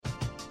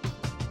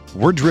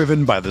We're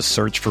driven by the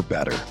search for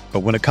better. But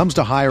when it comes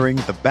to hiring,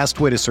 the best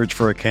way to search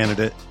for a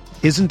candidate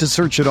isn't to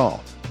search at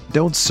all.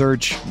 Don't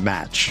search,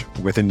 match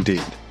with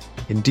Indeed.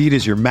 Indeed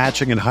is your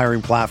matching and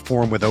hiring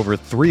platform with over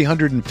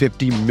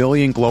 350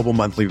 million global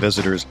monthly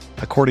visitors,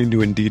 according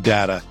to Indeed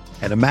data,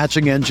 and a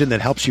matching engine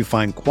that helps you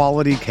find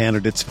quality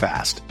candidates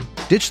fast.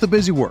 Ditch the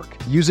busy work.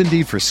 Use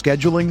Indeed for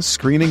scheduling,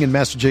 screening, and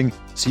messaging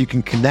so you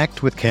can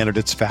connect with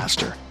candidates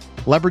faster.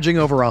 Leveraging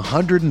over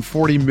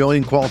 140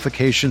 million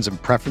qualifications and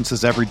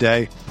preferences every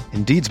day,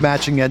 Indeed's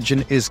matching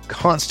engine is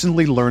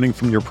constantly learning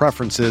from your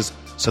preferences,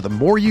 so the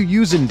more you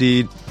use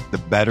Indeed, the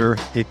better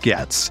it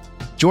gets.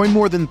 Join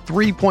more than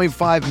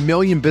 3.5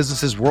 million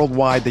businesses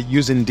worldwide that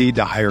use Indeed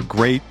to hire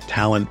great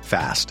talent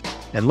fast.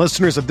 And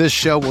listeners of this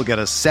show will get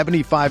a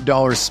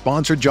 $75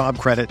 sponsored job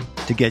credit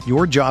to get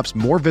your jobs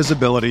more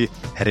visibility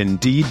at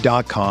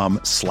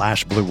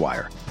Indeed.com/Blue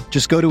Wire.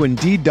 Just go to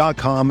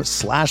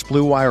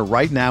Indeed.com/Blue Wire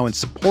right now and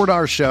support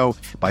our show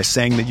by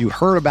saying that you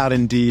heard about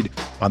Indeed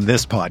on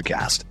this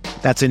podcast.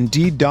 That's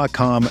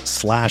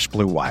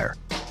Indeed.com/Blue Wire.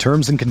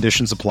 Terms and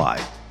conditions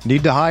apply.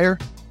 Need to hire?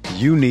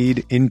 You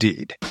need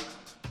Indeed.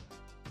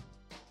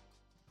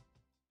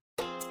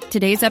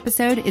 Today's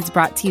episode is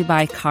brought to you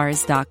by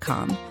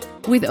Cars.com.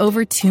 With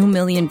over 2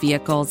 million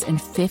vehicles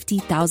and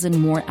 50,000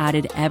 more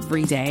added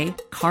every day,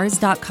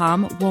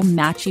 Cars.com will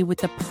match you with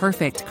the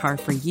perfect car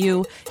for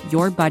you,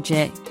 your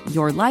budget,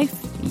 your life,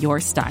 your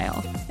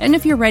style. And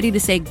if you're ready to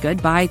say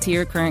goodbye to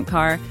your current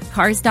car,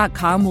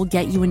 Cars.com will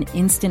get you an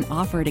instant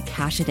offer to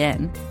cash it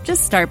in.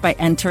 Just start by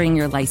entering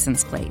your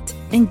license plate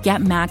and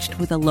get matched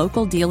with a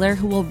local dealer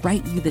who will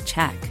write you the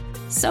check.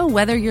 So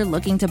whether you're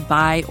looking to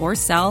buy or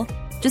sell,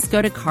 just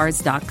go to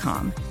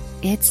Cars.com.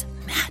 It's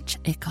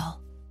magical.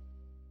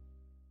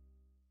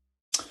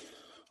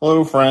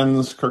 Hello,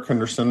 friends. Kirk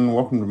Henderson.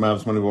 Welcome to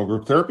Mavs Moneyball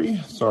Group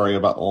Therapy. Sorry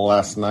about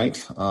last night.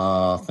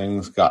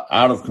 Things got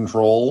out of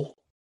control.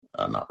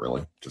 Not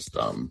really. Just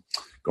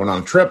going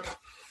on a trip.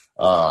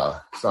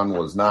 Son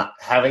was not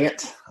having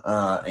it.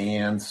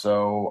 And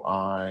so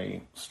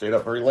I stayed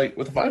up very late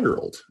with a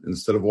 5-year-old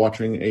instead of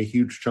watching a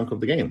huge chunk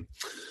of the game.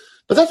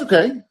 But that's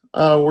okay.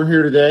 We're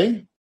here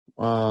today.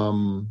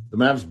 The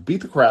Mavs beat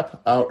the crap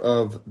out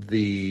of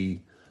the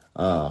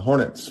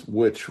Hornets,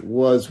 which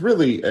was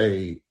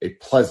really a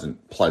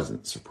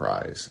pleasant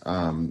surprise.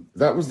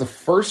 That was the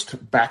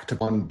first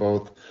back-to-back on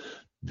both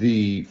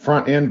the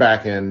front and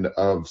back end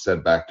of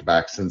said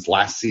back-to-back since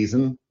last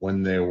season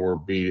when they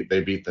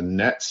beat the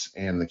Nets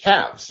and the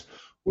Cavs,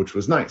 which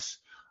was nice.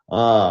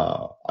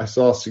 I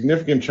saw a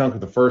significant chunk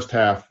of the first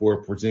half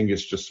where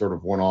Porzingis just sort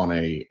of went on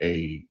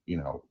a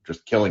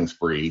just killing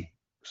spree,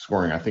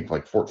 scoring I think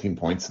like 14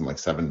 points in like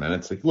 7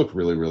 minutes. Like, he looked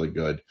really, really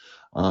good.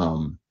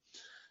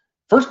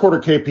 First quarter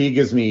KP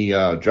gives me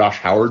Josh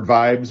Howard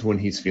vibes when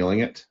he's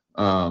feeling it.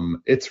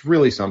 It's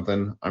really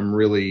something. I'm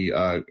really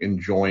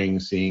enjoying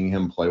seeing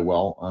him play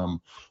well.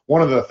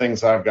 One of the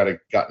things I've gotten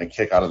a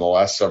kick out of the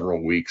last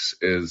several weeks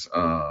is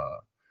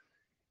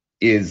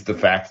the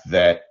fact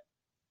that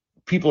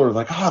people are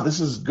like, this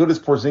is as good as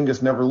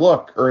Porzingis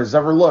has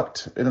ever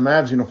looked in a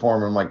Mavs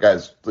uniform. I'm like,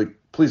 guys, like,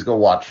 please go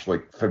watch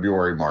like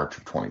February, March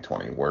of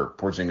 2020, where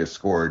Porzingis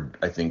scored,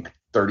 I think,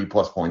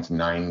 30-plus points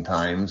 9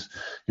 times.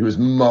 He was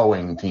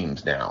mowing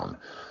teams down.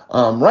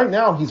 Right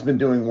now, he's been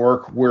doing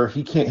work where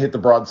he can't hit the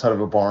broadside of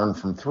a barn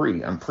from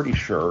 3. I'm pretty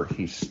sure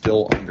he's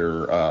still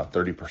under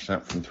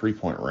 30% from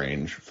three-point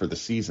range for the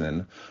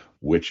season,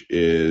 which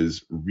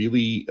is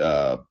really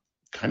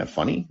kind of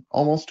funny,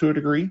 almost to a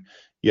degree.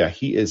 Yeah,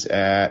 he is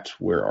at,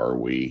 where are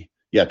we?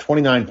 Yeah,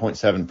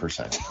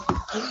 29.7%.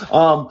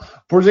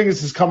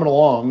 Porzingis is coming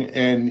along,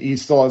 and he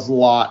still has a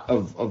lot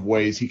of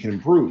ways he can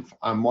improve.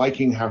 I'm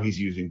liking how he's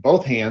using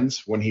both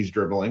hands when he's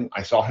dribbling.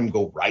 I saw him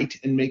go right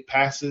and make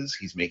passes.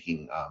 He's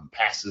making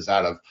passes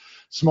out of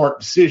smart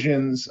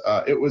decisions.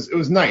 It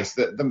was nice.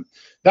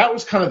 That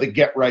was kind of the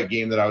get-right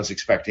game that I was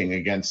expecting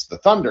against the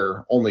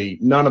Thunder, only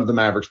none of the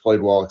Mavericks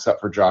played well except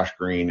for Josh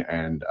Green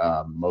and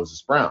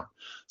Moses Brown.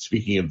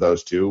 Speaking of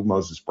those two,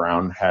 Moses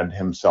Brown had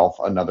himself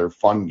another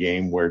fun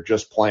game where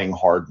just playing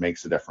hard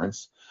makes a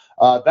difference.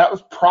 That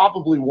was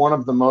probably one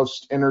of the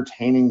most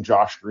entertaining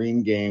Josh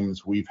Green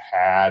games we've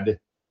had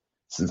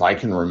since I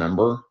can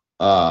remember.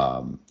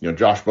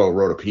 Josh Bowe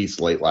wrote a piece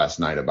late last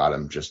night about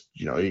him. Just,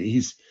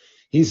 he's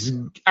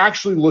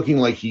actually looking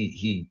like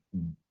he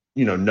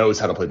knows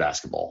how to play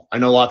basketball. I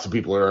know lots of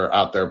people are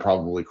out there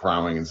probably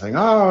crowing and saying,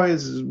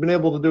 he's been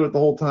able to do it the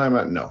whole time.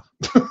 No.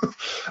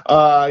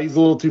 He's a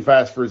little too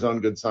fast for his own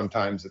good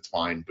sometimes. It's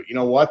fine. But you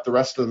know what? The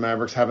rest of the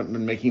Mavericks haven't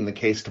been making the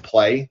case to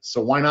play.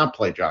 So why not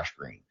play Josh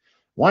Green?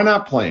 Why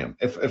not play him?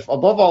 If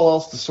above all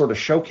else to sort of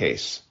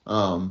showcase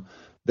that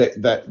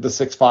the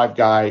 6'5"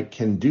 guy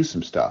can do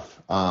some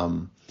stuff. I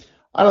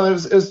don't know.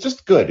 It was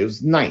just good. It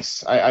was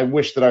nice. I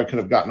wish that I could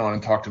have gotten on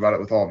and talked about it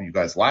with all of you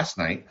guys last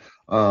night.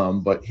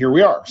 But here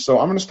we are. So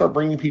I'm going to start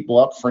bringing people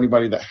up for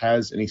anybody that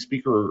has any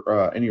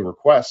any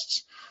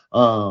requests.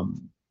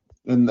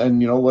 And then,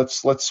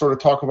 let's sort of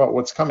talk about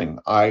what's coming.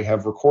 I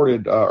have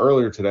recorded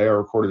earlier today, I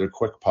recorded a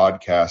quick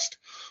podcast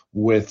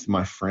with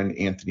my friend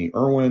Anthony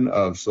Irwin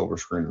of Silver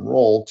Screen and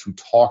Roll to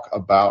talk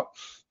about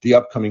the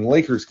upcoming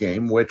Lakers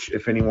game, which,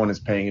 if anyone is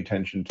paying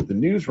attention to the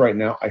news right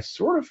now, I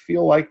sort of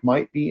feel like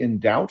might be in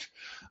doubt.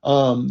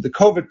 The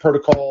COVID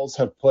protocols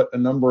have put a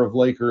number of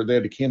Lakers, they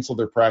had to cancel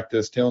their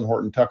practice. Taylor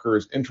Horton-Tucker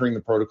is entering the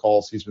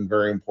protocols. He's been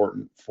very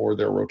important for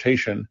their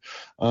rotation.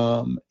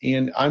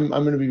 And I'm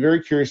going to be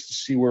very curious to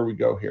see where we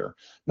go here.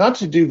 Not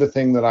to do the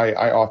thing that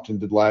I often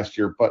did last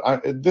year, but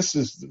this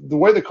is the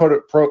way the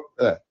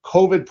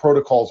COVID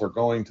protocols are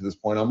going to this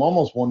point. I'm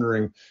almost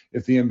wondering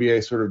if the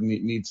NBA sort of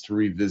needs to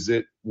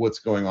revisit what's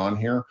going on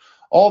here.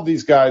 All of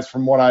these guys,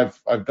 from what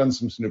I've done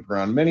some snooping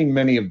around,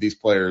 many of these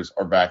players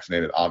are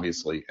vaccinated,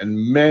 obviously, and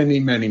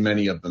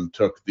many of them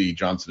took the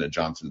Johnson &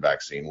 Johnson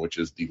vaccine, which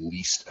is the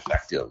least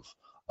effective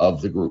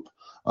of the group.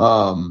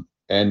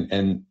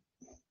 And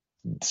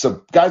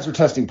so guys are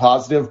testing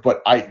positive,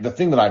 but the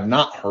thing that I've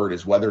not heard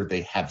is whether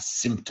they have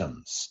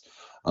symptoms.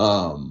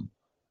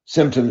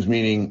 Symptoms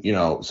meaning,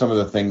 some of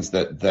the things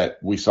that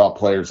we saw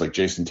players like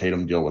Jason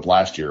Tatum deal with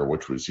last year,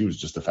 which was he was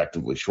just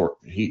effectively short.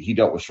 He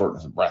dealt with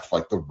shortness of breath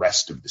like the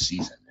rest of the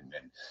season, and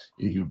then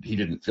he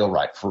didn't feel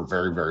right for a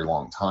very, very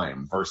long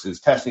time.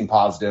 Versus testing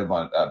positive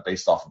on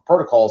based off of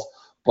protocols,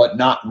 but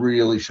not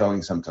really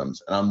showing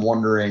symptoms. And I'm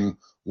wondering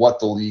what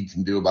the league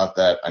can do about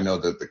that. I know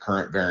that the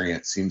current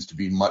variant seems to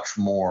be much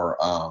more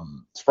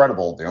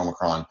spreadable, the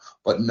Omicron,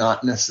 but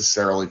not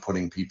necessarily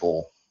putting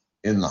people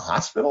in the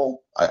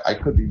hospital. I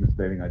could be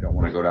misstating. I don't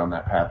want to go down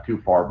that path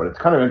too far, but it's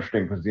kind of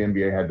interesting because the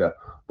NBA had to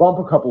bump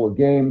a couple of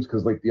games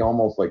because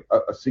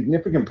a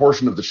significant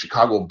portion of the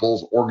Chicago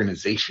Bulls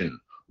organization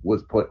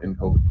was put in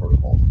COVID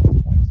protocols at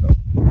this point. So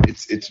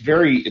it's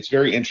very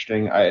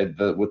interesting.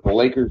 With the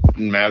Lakers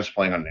and Mavs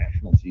playing on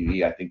national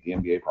TV, I think the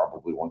NBA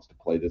probably wants to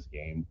play this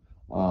game.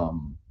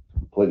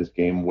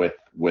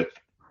 With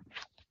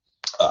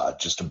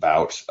just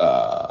about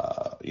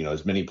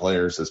as many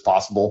players as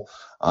possible.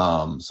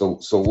 So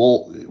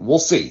we'll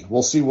see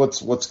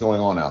what's going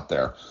on out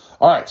there.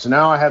 All right, so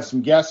now I have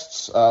some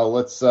guests.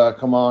 Let's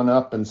come on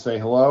up and say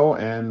hello,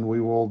 and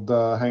we will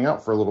hang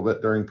out for a little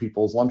bit during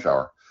people's lunch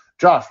hour.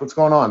 Josh, what's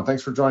going on?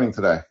 Thanks for joining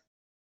today.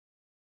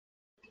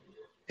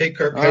 Hey,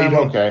 Kirk, how you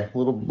doing? Okay, a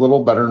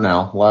little better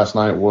now. Last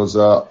night was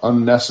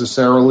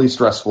unnecessarily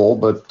stressful,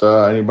 but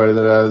anybody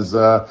that has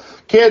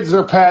kids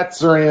or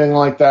pets or anything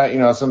like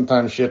that,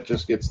 sometimes shit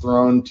just gets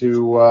thrown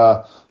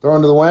to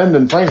the wind.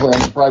 And frankly,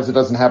 I'm surprised it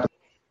doesn't happen.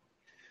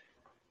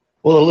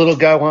 Well, the little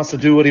guy wants to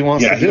do what he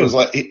wants to do. He was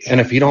like, and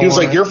if you don't, he was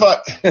like, "You're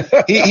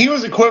he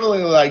was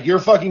equivalently like, "You're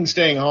fucking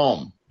staying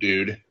home,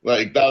 dude."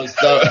 Like that was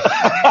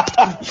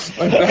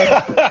like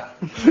that.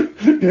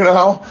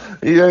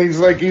 He's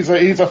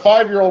a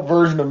 5-year-old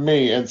version of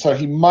me, and so I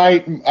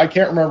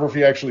can't remember if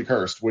he actually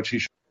cursed, which he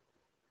should.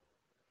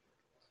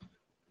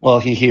 Well,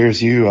 he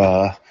hears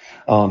you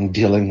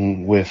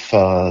dealing with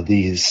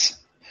these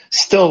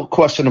still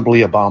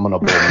questionably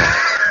abominable.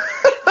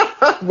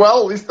 Well,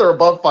 at least they're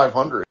above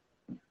 500.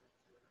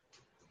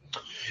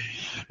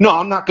 No,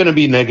 I'm not going to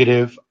be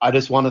negative. I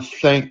just want to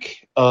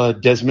thank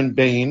Desmond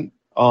Bain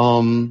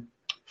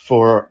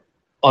for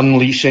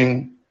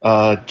unleashing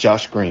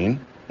Josh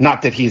Green.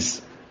 Not that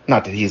he's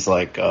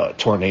like a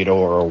tornado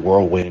or a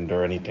whirlwind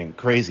or anything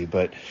crazy,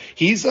 but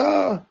his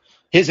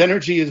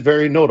energy is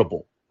very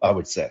notable, I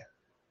would say.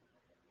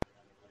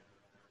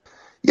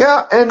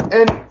 Yeah,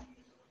 and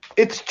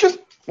it's just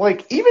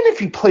like, even if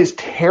he plays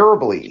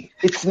terribly,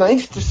 it's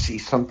nice to see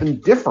something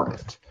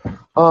different.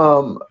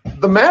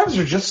 The Mavs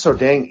are just so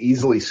dang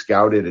easily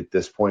scouted at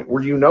this point,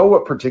 where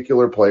what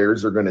particular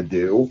players are going to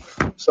do.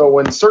 So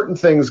when certain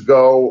things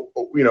go,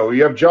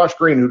 you have Josh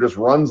Green, who just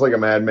runs like a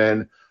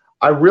madman.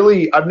 I've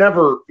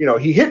never,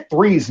 he hit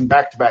threes in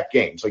back-to-back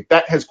games. Like,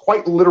 that has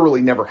quite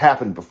literally never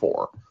happened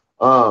before.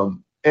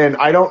 And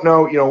I don't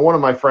know, one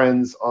of my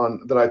friends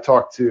that I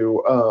talk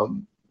to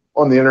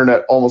on the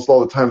internet almost all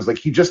the time is like,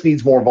 he just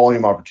needs more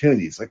volume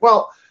opportunities. Like,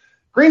 well,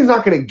 Green's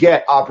not going to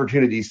get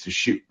opportunities to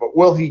shoot, but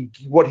what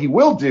he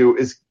will do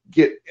is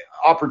get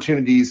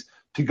opportunities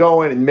to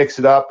go in and mix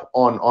it up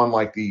on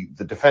like the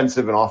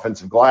defensive and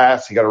offensive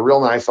glass. He got a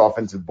real nice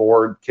offensive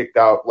board, kicked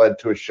out, led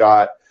to a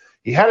shot.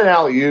 He had an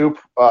alley-oop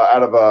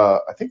out of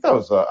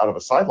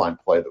a sideline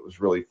play that was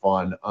really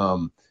fun.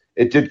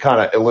 It did kind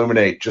of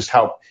illuminate just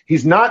how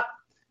he's not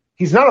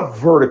a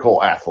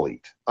vertical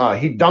athlete.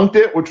 He dunked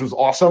it, which was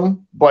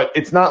awesome, but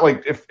it's not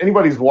like, if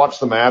anybody's watched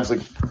the Mavs, like,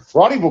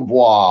 Roddy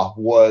Beaubois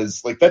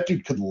was like, that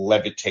dude could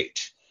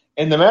levitate.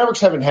 And the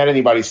Mavericks haven't had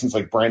anybody since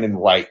like Brandon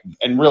Wright,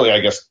 and really,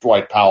 I guess,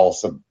 Dwight Powell,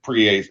 some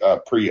pre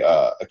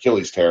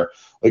Achilles tear.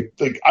 Like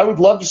I would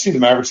love to see the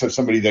Mavericks have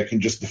somebody that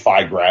can just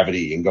defy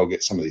gravity and go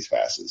get some of these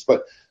passes.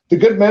 But the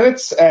good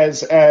minutes,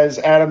 as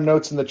Adam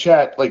notes in the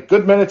chat, like,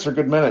 good minutes are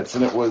good minutes,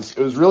 and it was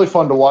really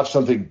fun to watch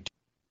something.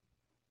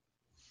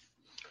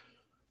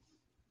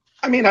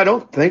 I mean, I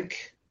don't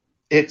think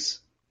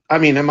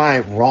am I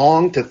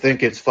wrong to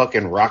think it's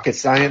fucking rocket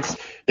science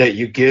that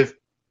you give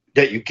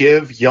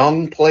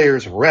young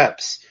players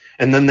reps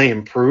and then they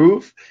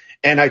improve?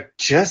 And I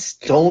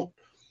just don't.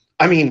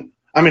 I mean,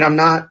 I mean,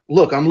 I'm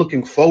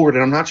looking forward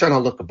and I'm not trying to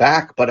look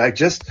back, but I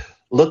just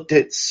looked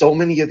at so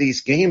many of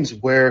these games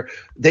where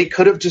they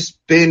could have just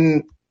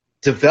been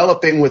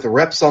developing with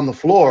reps on the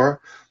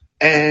floor.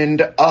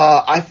 And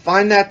I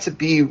find that to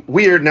be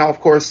weird. Now,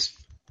 of course,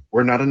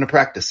 we're not in the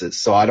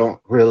practices, so I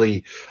don't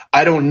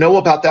know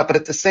about that. But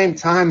at the same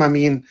time,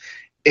 him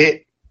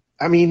and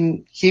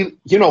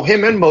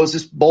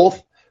Moses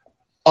both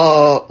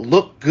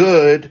look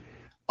good,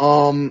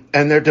 and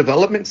their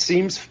development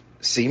seems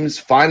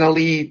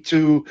finally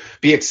to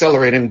be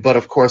accelerating. But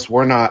of course,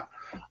 we're not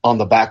on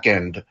the back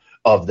end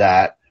of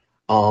that.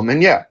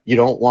 And yeah, you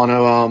don't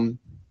want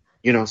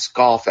to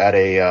scoff at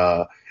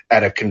a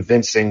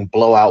convincing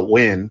blowout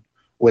win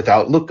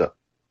without Luka.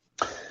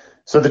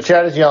 So the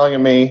chat is yelling at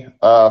me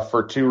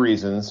for two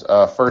reasons.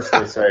 First,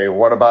 they say,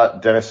 "What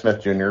about Dennis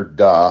Smith Jr.?"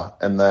 Duh.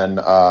 And then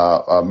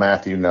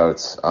Matthew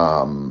notes,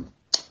 Gerald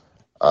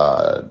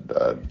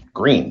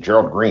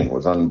Green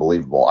was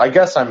unbelievable. I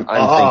guess I'm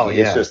thinking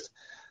it's just,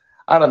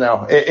 I don't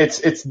know.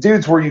 It's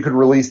dudes where you could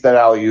release that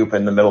alley-oop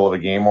in the middle of a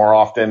game more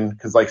often,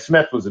 because like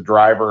Smith was a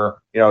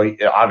driver.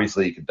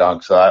 Obviously he could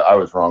dunk, so I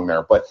was wrong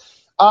there. But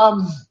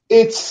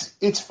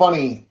it's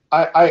funny.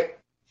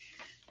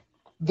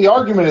 The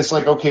argument is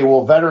like, okay,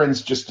 well,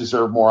 veterans just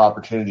deserve more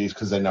opportunities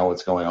because they know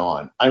what's going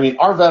on. I mean,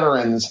 our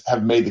veterans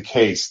have made the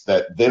case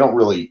that they don't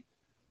really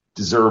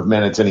deserve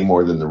minutes any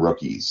more than the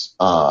rookies.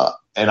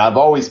 And I've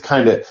always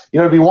kind of,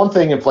 it'd be one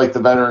thing if like the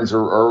veterans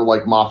are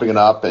like mopping it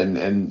up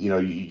and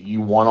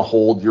you want to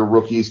hold your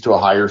rookies to a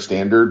higher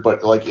standard.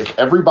 But like if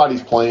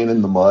everybody's playing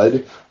in the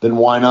mud, then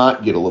why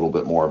not get a little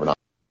bit more of an?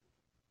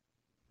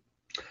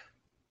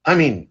 I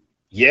mean,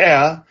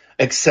 yeah,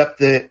 except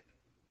that,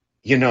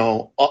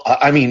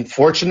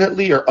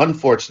 fortunately or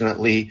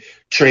unfortunately,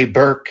 Trey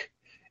Burke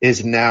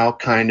is now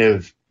kind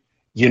of,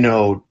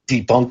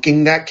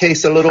 debunking that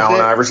case a little Allen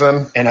bit.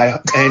 Iverson. And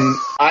I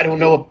don't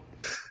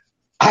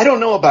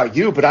know about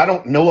you, but I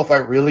don't know if I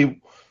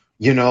really,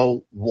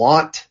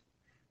 want,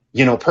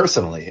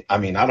 personally. I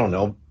mean, I don't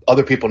know.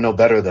 Other people know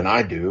better than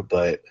I do,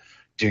 but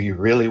do you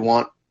really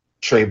want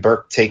Trey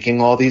Burke taking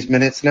all these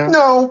minutes now?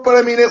 No, but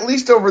I mean, at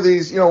least over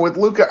these, with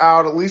Luka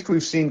out, at least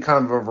we've seen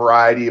kind of a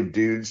variety of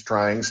dudes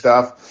trying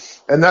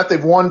stuff, and that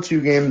they've won 2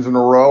 games in a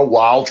row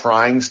while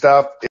trying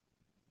stuff.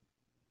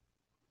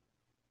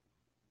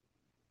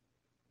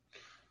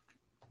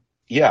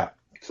 Yeah.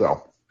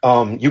 So,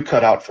 you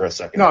cut out for a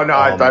second. No,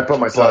 I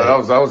put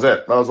myself. That was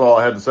it. That was all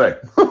I had to say.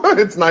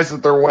 It's nice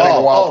that they're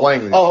winning while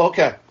playing these. Oh,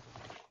 okay.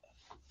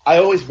 I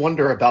always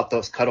wonder about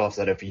those cutoffs,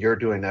 that if you're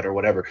doing that or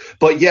whatever.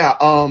 But yeah,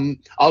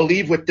 I'll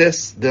leave with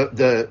this: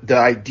 the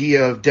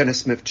idea of Dennis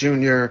Smith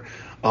Jr.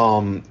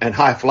 And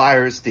high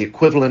flyers. The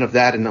equivalent of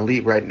that in the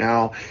league right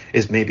now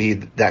is maybe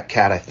that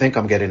cat. I think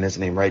I'm getting his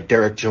name right,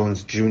 Derek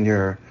Jones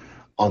Jr.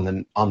 on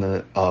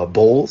the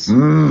Bulls.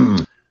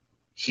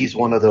 He's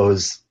one of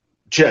those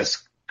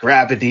just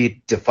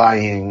gravity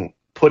defying,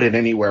 put it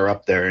anywhere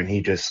up there, and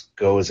he just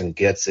goes and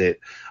gets it.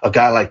 A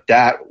guy like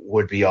that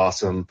would be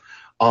awesome.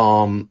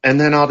 And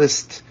then I'll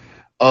just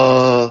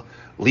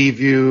leave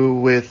you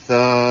with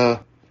I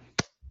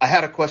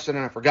had a question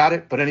and I forgot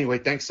it, but anyway,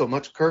 thanks so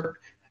much,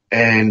 Kirk.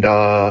 And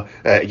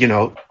we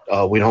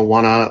don't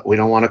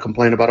want to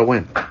complain about a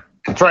win.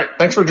 That's right.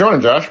 Thanks for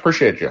joining, Josh.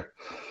 Appreciate you.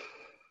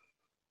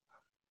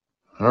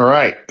 All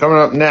right, coming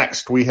up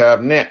next we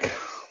have Nick.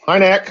 Hi,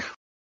 Nick.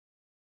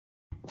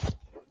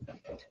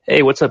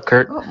 Hey, what's up,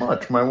 Kurt? Not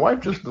much. My wife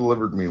just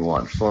delivered me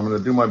lunch, so I'm going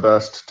to do my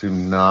best to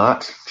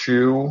not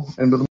chew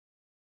into the.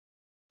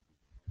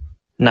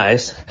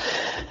 Nice.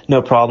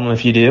 No problem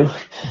if you do.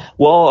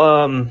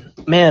 Well,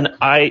 man,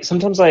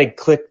 sometimes I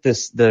click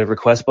the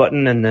request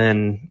button and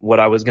then what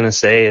I was going to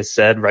say is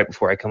said right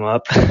before I come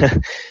up.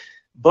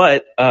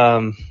 But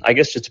I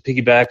guess just to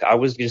piggyback, I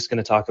was just going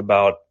to talk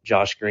about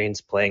Josh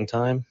Green's playing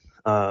time.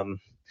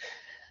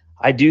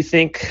 I do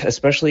think,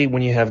 especially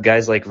when you have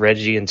guys like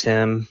Reggie and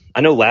Tim,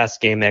 I know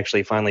last game they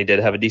actually finally did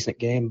have a decent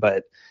game,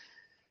 but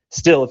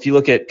still, if you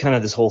look at kind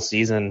of this whole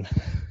season,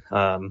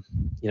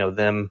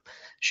 them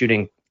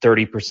shooting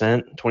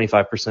 30%,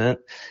 25%,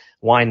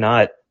 why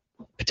not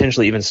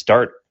potentially even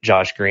start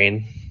Josh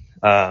Green?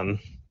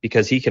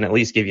 Because he can at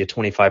least give you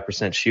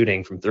 25%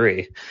 shooting from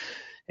 3,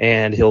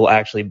 and he'll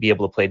actually be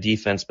able to play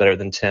defense better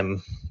than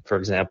Tim, for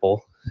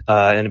example.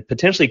 And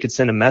potentially could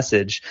send a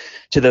message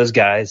to those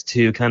guys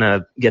to kind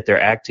of get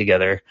their act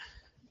together.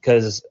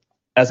 Because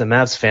as a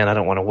Mavs fan, I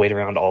don't want to wait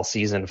around all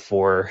season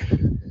for,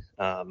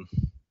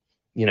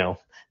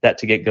 that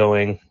to get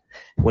going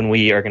when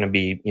we are going to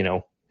be,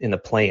 in the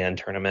play-in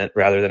tournament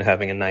rather than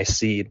having a nice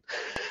seed.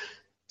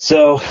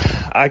 So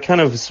I kind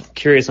of was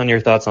curious on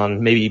your thoughts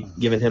on maybe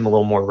giving him a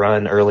little more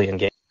run early in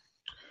game.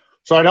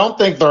 So I don't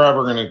think they're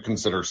ever going to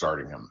consider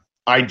starting him.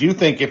 I do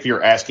think if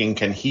you're asking,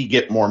 can he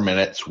get more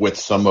minutes with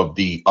some of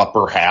the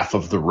upper half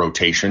of the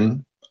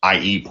rotation,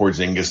 i.e.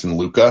 Porzingis and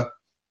Luka,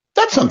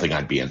 that's something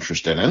I'd be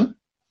interested in.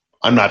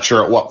 I'm not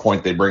sure at what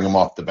point they bring him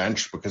off the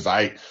bench because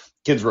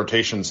kids'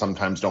 rotations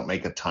sometimes don't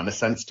make a ton of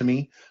sense to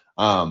me.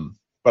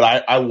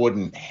 But I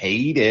wouldn't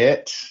hate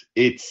it.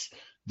 It's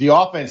the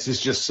offense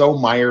is just so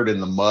mired in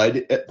the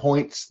mud at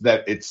points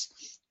that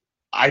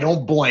I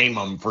don't blame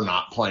them for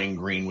not playing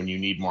Green when you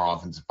need more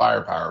offensive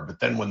firepower.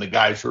 But then when the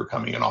guys who are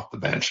coming in off the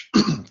bench,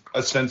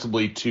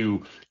 ostensibly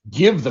to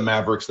give the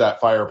Mavericks that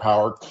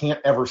firepower,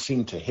 can't ever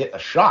seem to hit a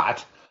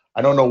shot,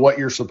 I don't know what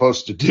you're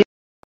supposed to do.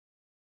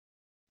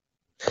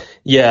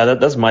 Yeah,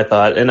 that's my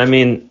thought. And I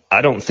mean,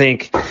 I don't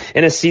think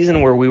in a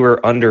season where we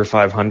were under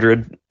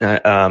 500,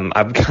 I'm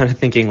kind of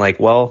thinking like,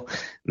 well,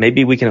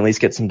 maybe we can at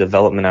least get some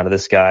development out of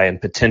this guy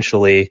and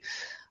potentially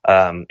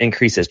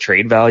increase his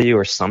trade value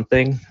or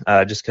something,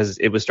 just because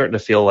it was starting to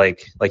feel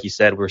like you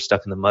said, we're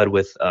stuck in the mud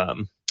with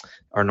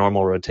our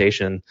normal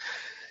rotation.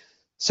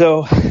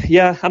 So,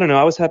 yeah, I don't know.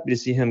 I was happy to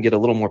see him get a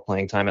little more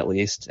playing time at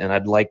least, and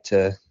I'd like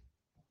to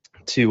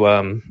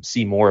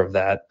see more of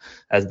that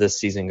as this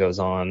season goes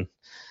on.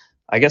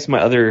 I guess my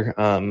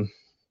other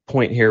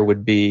point here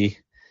would be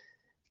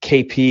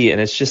KP,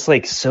 and it's just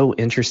like so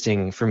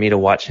interesting for me to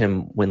watch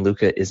him when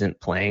Luka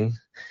isn't playing,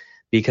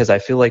 because I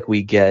feel like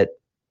we get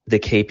the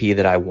KP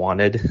that I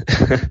wanted,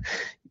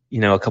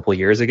 a couple of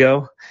years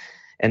ago.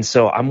 And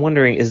so I'm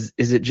wondering, is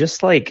it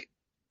just like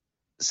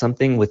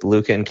something with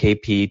Luka and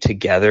KP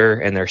together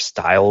and their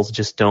styles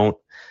just don't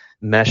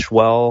mesh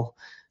well?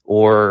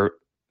 Or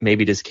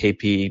maybe does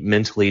KP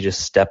mentally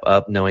just step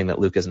up knowing that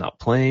Luka's not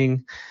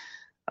playing?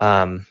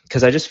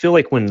 Because I just feel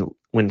like when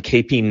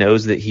KP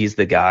knows that he's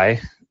the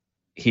guy,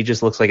 he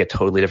just looks like a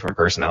totally different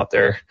person out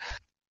there.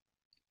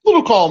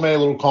 Little column A,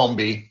 little column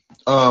B.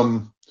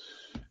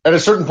 At a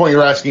certain point,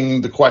 you're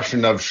asking the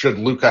question of, should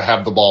Luka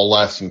have the ball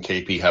less and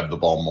KP have the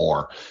ball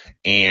more?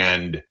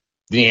 And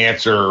the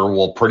answer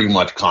will pretty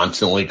much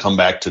constantly come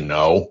back to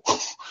no.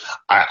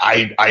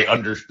 I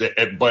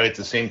understand, but at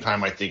the same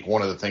time, I think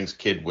one of the things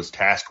Kidd was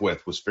tasked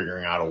with was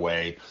figuring out a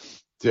way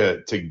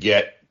to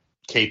get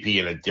KP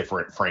in a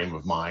different frame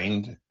of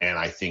mind. And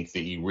I think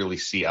that you really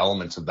see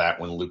elements of that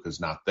when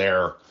Luka's not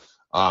there.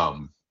 I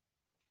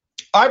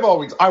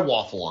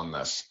waffle on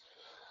this.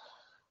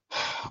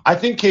 I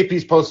think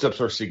KP's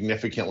post-ups are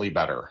significantly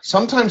better.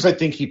 Sometimes I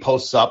think he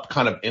posts up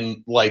kind of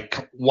in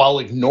like while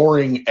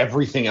ignoring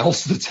everything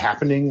else that's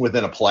happening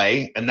within a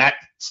play. And that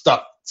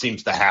stuff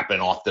seems to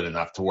happen often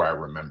enough to where I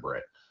remember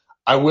it.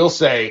 I will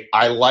say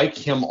I like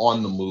him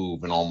on the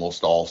move in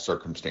almost all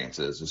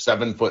circumstances. A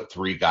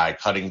 7'3" guy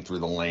cutting through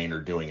the lane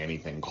or doing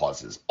anything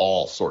causes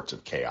all sorts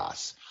of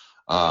chaos.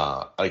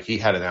 Like he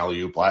had an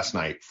alley-oop last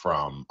night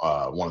from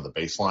one of the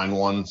baseline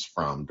ones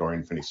from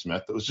Dorian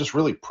Finney-Smith that was just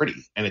really pretty.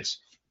 And it's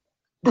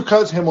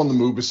because him on the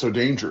move is so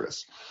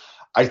dangerous.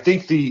 I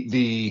think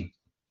there's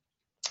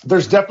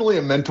definitely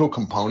a mental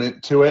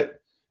component to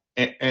it.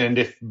 And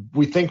if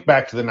we think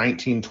back to the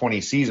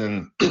 1920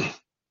 season,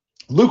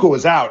 Luka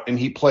was out and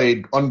he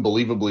played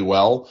unbelievably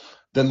well.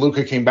 Then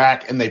Luka came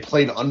back and they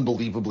played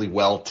unbelievably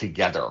well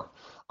together.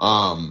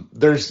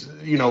 There's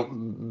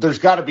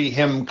got to be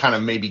him kind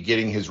of maybe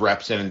getting his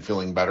reps in and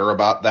feeling better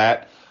about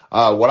that.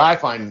 What I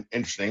find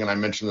interesting, and I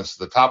mentioned this at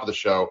the top of the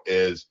show,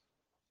 is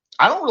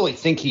I don't really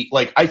think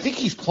I think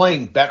he's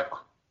playing better.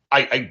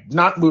 I'm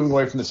not moving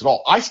away from this at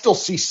all. I still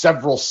see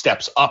several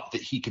steps up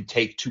that he could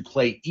take to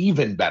play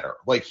even better.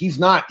 Like he's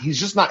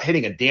just not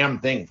hitting a damn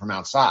thing from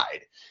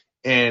outside.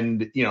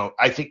 And,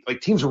 I think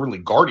like teams are really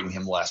guarding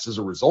him less as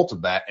a result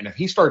of that. And if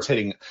he starts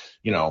hitting,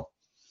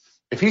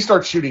 if he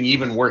starts shooting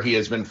even where he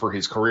has been for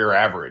his career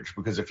average,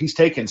 because if he's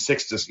taking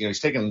he's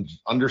taking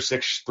under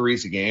 6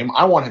 threes a game,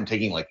 I want him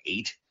taking like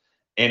 8.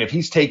 And if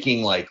he's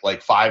taking like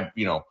 5,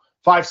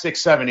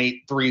 6, 7,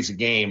 8 threes a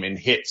game and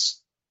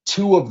hits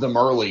 2 of them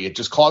early, it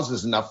just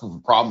causes enough of a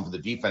problem for the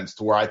defense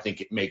to where I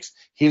think it makes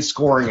his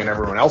scoring and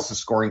everyone else's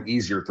scoring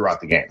easier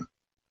throughout the game.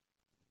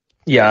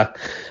 Yeah,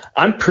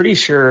 I'm pretty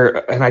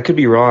sure, and I could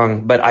be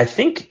wrong, but I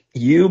think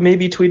you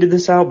maybe tweeted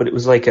this out, but it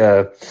was like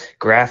a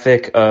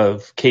graphic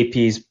of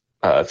KP's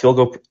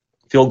field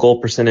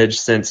goal percentage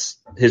since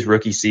his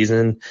rookie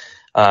season,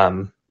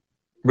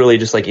 really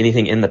just like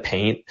anything in the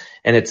paint,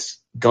 and it's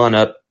gone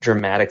up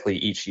dramatically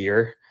each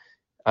year.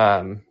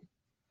 Am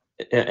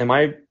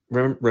I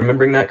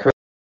remembering that correctly?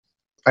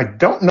 I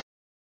don't know.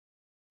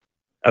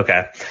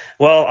 Okay,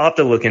 well, I'll have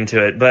to look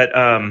into it, but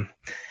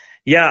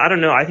yeah, I don't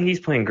know. I think he's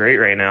playing great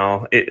right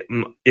now.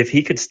 If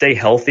he could stay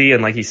healthy,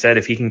 and like you said,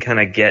 if he can kind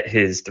of get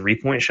his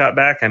 3-point shot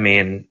back, I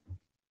mean,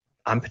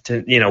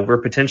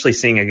 we're potentially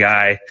seeing a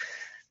guy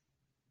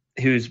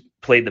who's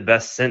played the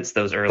best since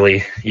those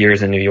early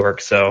years in New York.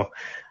 So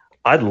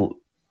I don't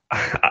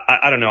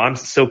know. I'm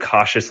so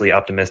cautiously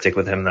optimistic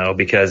with him though,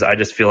 because I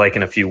just feel like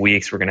in a few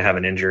weeks we're going to have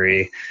an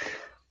injury.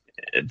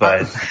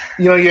 But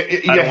you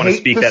I don't want to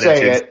speak that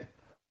into it.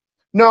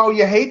 No,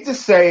 you hate to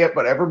say it,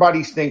 but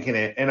everybody's thinking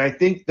it. And I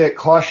think that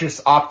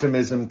cautious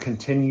optimism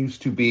continues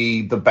to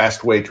be the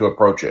best way to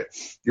approach it.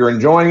 You're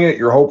enjoying it,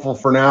 you're hopeful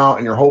for now,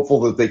 and you're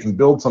hopeful that they can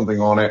build something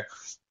on it.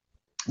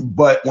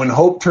 But when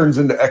hope turns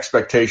into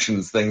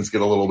expectations, things get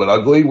a little bit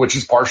ugly, which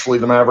is partially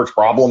the Mavericks'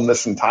 problem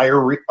this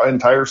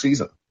entire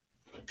season.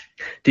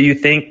 Do you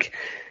think,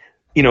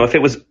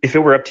 if it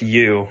were up to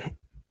you,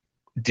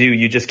 do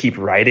you just keep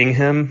riding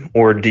him,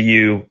 or do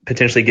you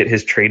potentially get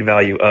his trade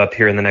value up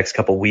here in the next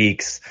couple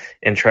weeks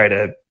and try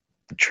to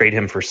trade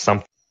him for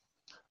something?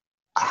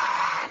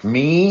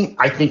 Me,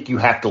 I think you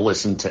have to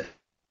listen to it.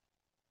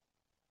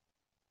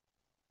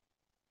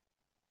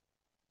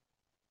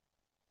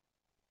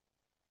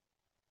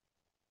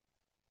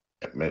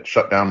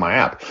 Shut down my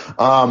app.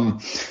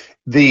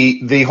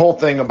 The whole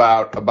thing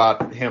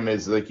about him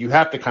is like you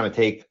have to kind of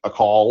take a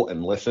call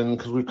and listen,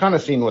 because we've kind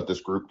of seen what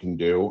this group can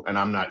do, and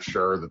I'm not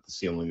sure that the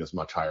ceiling is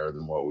much higher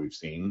than what we've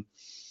seen.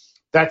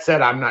 That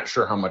said, I'm not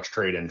sure how much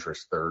trade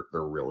interest there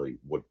really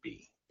would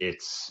be.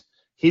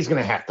 He's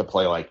going to have to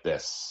play like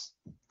this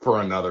for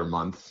another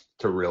month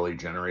to really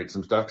generate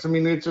some stuff. 'Cause, I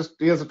mean,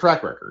 he has a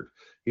track record.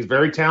 He's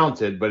very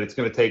talented, but it's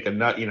going to take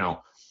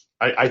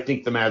I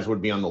think the Mavs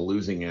would be on the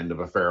losing end of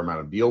a fair amount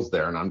of deals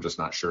there, and I'm just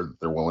not sure that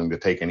they're willing to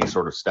take any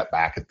sort of step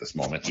back at this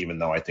moment, even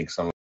though I think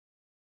some.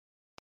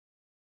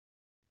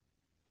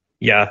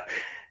 Yeah,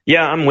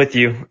 I'm with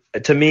you.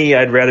 To me,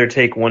 I'd rather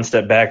take one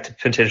step back to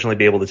potentially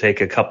be able to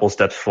take a couple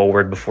steps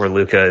forward before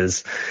Luka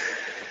is,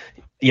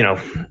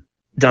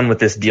 done with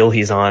this deal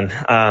he's on.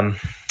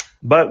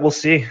 But we'll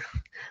see.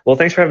 Well,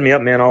 thanks for having me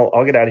up, man.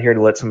 I'll get out of here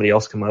to let somebody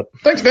else come up.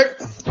 Thanks, Nick.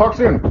 Talk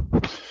soon.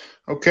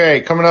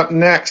 Okay, coming up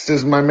next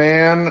is my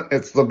man.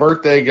 It's the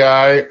birthday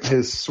guy,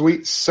 his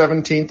sweet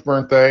 17th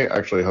birthday.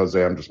 Actually,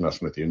 Jose, I'm just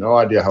messing with you. No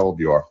idea how old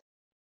you are.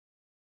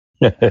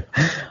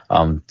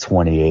 I'm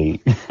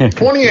 28.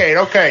 28.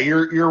 Okay,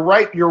 you're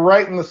right. You're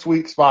right in the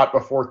sweet spot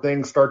before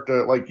things start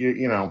to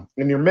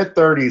in your mid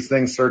 30s,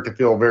 things start to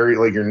feel very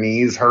like your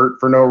knees hurt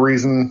for no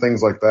reason,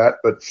 things like that.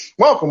 But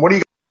welcome. What do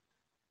you?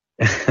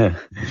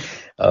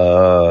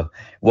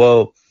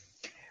 Well,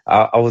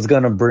 I was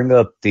gonna bring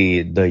up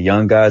the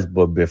young guys,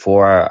 but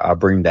before I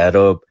bring that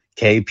up,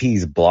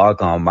 KP's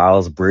block on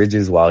Miles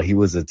Bridges while he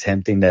was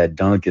attempting that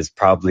dunk is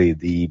probably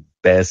the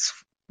best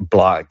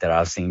block that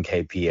I've seen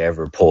KP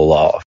ever pull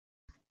off.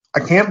 I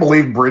can't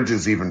believe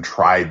Bridges even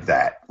tried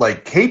that.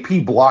 Like,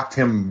 KP blocked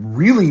him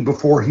really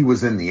before he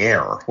was in the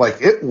air.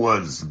 Like, it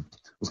was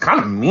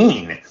kind of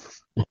mean.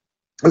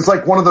 It's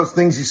like one of those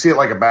things you see at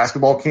like a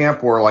basketball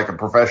camp where like a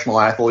professional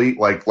athlete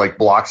like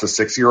blocks a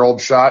 6-year-old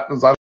shot.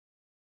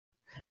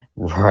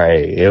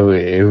 Right.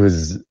 It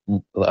was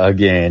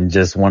again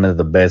just one of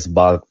the best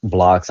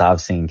blocks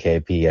I've seen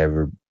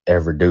KP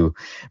ever do.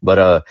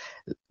 But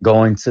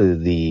going to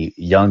the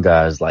young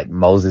guys like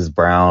Moses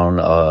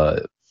Brown,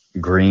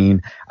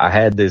 Green, I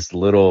had this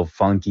little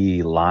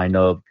funky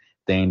lineup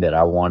thing that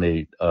I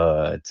wanted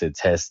to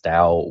test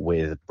out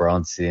with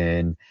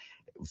Brunson,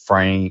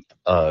 Frank,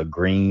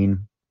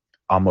 Green,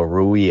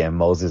 Amarui, and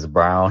Moses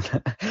Brown.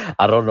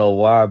 I don't know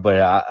why, but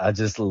I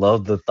just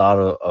love the thought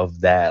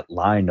of that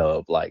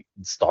lineup, like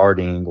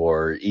starting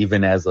or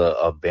even as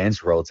a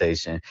bench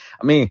rotation.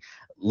 I mean,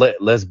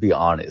 let's be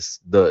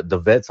honest.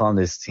 The vets on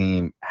this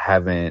team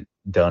haven't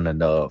done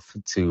enough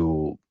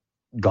to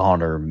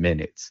garner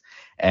minutes.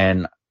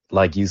 And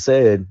like you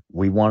said,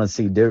 we want to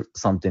see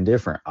something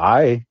different.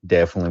 I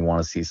definitely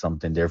want to see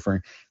something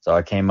different. So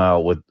I came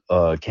up with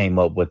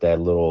that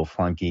little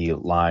funky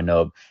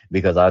lineup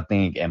because I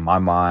think in my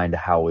mind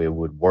how it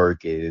would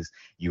work is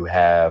you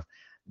have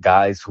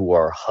guys who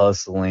are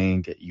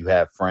hustling. You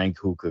have Frank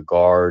who could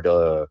guard,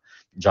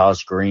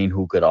 Josh Green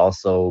who could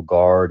also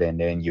guard, and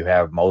then you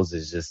have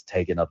Moses just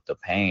taking up the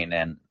paint.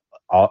 And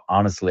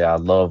honestly, I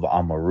love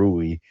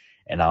Amarui,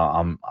 and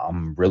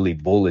I'm really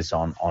bullish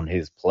on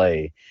his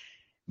play.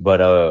 But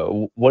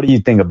what do you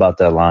think about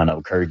that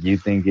lineup, Kurt? Do you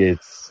think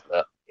it's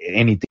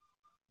anything?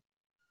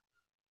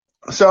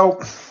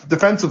 So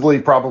defensively,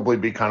 probably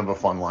be kind of a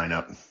fun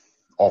lineup.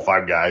 All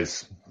 5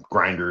 guys,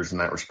 grinders in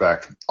that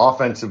respect.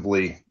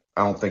 Offensively,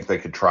 I don't think they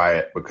could try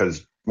it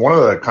because one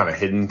of the kind of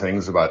hidden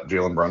things about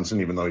Jalen Brunson,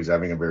 even though he's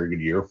having a very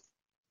good year,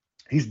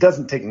 he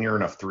doesn't take near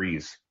enough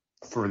threes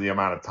for the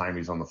amount of time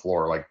he's on the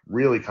floor. Like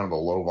really kind of a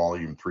low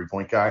volume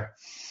 3-point guy.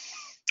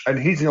 And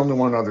he's the only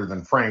one other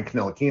than Frank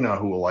Ntilikina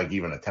who will like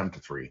even attempt a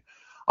 3.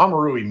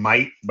 Amarui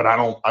might, but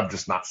I've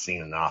just not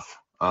seen enough.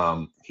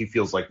 He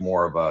feels like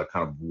more of a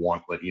kind of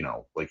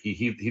like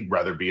he'd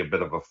rather be a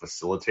bit of a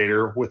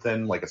facilitator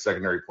within like a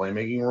secondary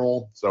playmaking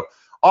role. So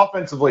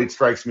offensively, it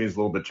strikes me as a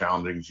little bit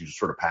challenging because you just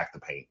sort of pack the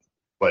paint.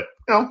 But,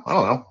 I don't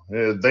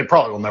know. They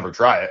probably will never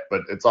try it,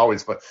 but it's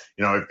always fun.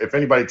 If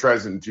anybody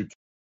tries it in 2K.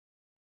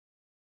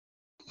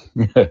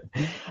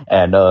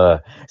 And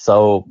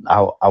so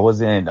I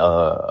was in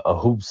a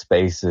Hoop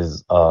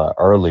Spaces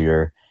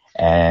earlier,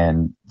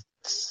 and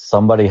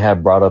somebody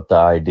had brought up the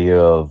idea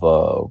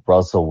of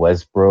Russell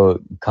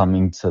Westbrook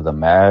coming to the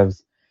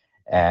Mavs,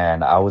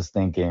 and I was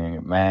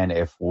thinking, man,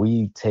 if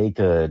we take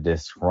a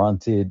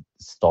disgruntled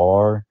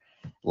star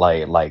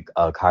like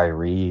a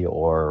Kyrie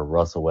or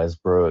Russell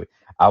Westbrook,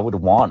 I would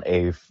want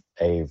a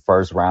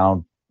first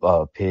round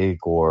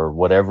pick or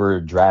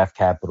whatever draft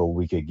capital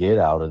we could get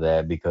out of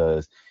that,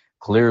 because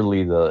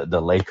clearly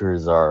the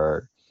Lakers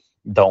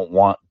don't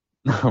want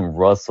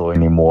Russell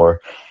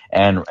anymore.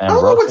 And I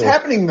don't know what's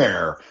happening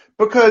there,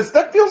 because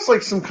that feels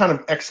like some kind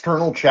of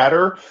external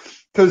chatter.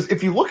 Because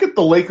if you look at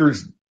the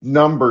Lakers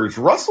numbers,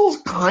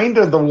 Russell's kind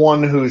of the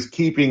one who's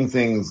keeping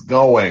things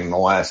going the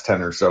last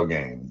 10 or so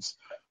games.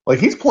 Like,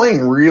 he's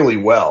playing really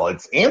well.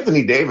 It's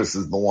Anthony Davis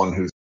is the one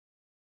who's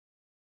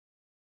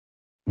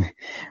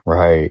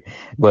Right.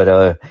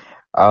 But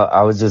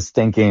I was just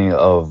thinking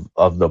of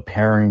the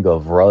pairing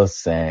of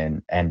Russ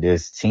and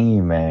this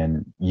team,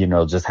 and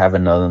just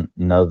having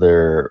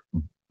another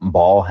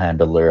ball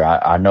handler.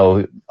 I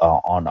know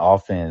on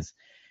offense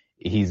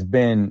he's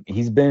been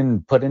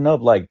putting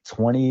up like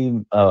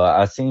 20.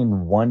 I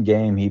seen one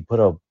game he put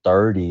up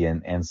 30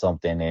 and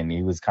something, and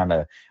he was kind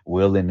of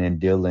willing and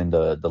dealing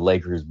the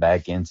Lakers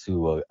back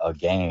into a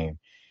game.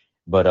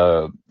 But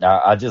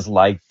I just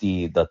like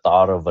the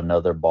thought of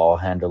another ball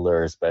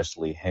handler,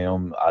 especially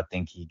him. I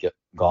think he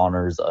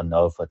garners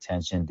enough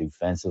attention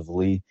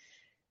defensively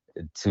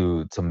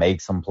to make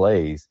some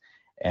plays.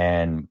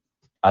 And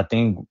I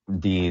think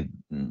the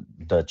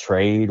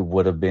trade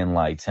would have been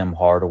like Tim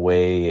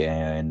Hardaway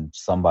and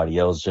somebody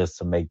else just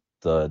to make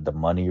the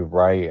money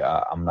right.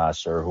 I'm not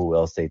sure who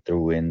else they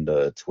threw in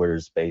the Twitter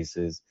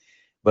spaces,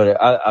 but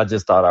I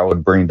just thought I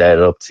would bring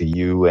that up to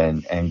you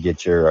and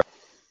get your.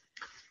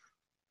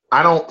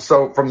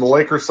 So from the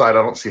Lakers side,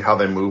 I don't see how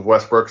they move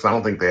Westbrook because I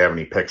don't think they have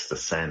any picks to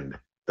send.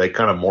 They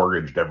kind of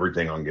mortgaged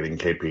everything on getting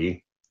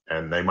KP,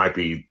 and they might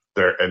be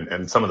there,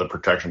 and some of the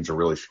protections are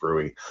really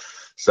screwy.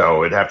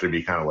 So it'd have to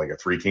be kind of like a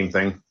 3-team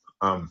thing.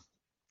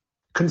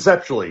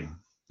 Conceptually,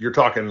 you're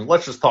talking,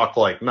 let's just talk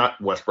like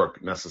not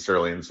Westbrook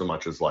necessarily in so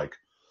much as like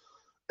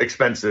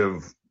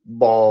expensive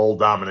ball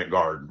dominant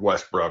guard,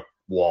 Westbrook,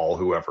 Wall,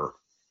 whoever.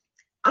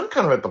 I'm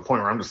kind of at the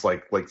point where I'm just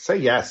like say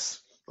yes.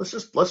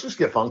 Let's just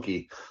get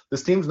funky.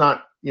 This team's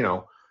not,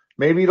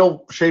 maybe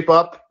it'll shape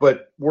up,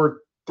 but we're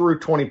through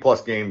 20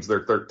 plus games.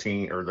 They're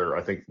 13 or they're,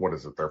 I think, what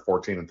is it? They're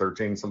 14 and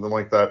 13, something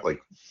like that.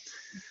 Like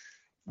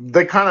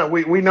they kind of,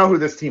 we know who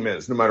this team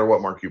is no matter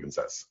what Mark Cuban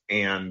says.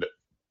 And,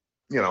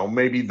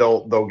 maybe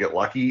they'll get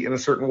lucky in a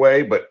certain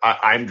way, but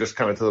I'm just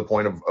kind of to the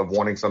point of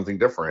wanting something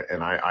different.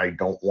 And I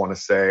don't want to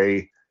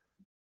say.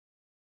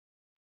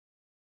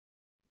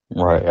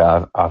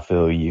 Right, I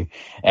feel you.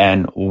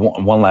 And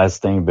one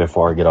last thing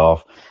before I get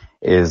off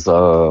is,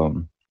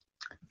 damn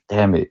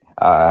it,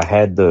 I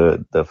had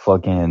the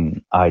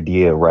fucking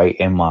idea right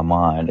in my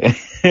mind.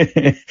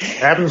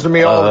 Happens to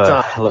me all the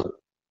time. Look,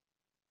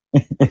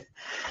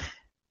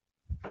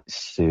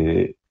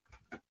 shit,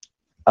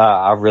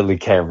 I really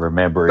can't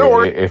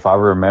remember it. If I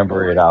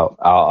remember it,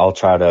 I'll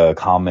try to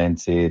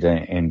comment it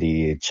in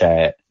the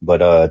chat.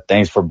 But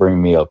thanks for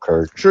bringing me up,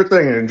 Kurt. Sure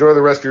thing, and enjoy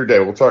the rest of your day.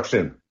 We'll talk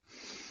soon.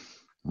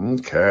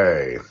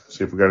 Okay.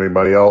 See if we got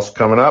anybody else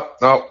coming up.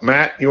 Oh,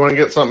 Matt, you want to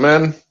get something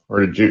in? Or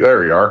did you?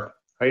 There you are.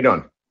 How you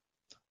doing?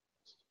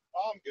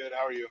 I'm good.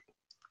 How are you?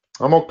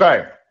 I'm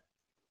okay.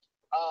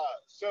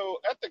 So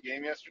at the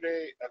game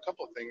yesterday, a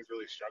couple of things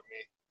really struck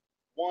me.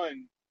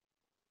 One,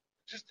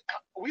 just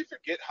we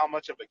forget how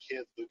much of a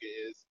kid Luka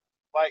is.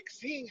 Like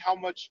seeing how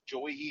much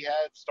joy he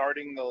had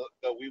starting the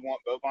 "We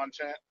Want Boban"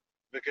 chant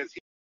because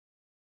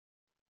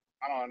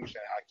I don't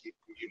understand how I keep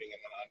muting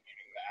and then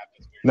unmuting the app.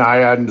 Is weird. No, I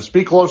had to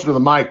speak closer to the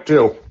mic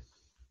too.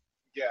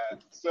 Yeah.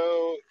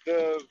 So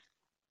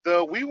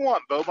the "We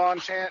Want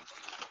Boban" chant,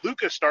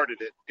 Luka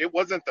started it. It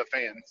wasn't the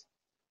fans,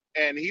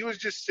 and he was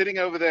just sitting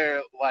over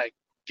there like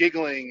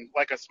giggling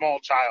like a small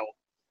child.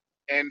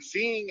 And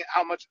seeing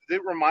how much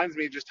it reminds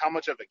me just how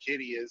much of a kid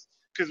he is,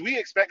 because we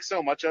expect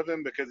so much of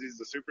him because he's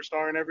the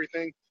superstar and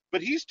everything.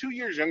 But he's 2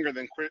 years younger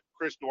than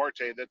Chris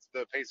Duarte. That's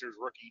the Pacers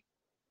rookie.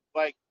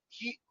 Like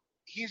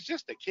he's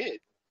just a kid,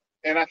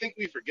 and I think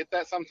we forget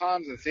that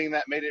sometimes. And seeing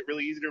that made it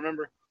really easy to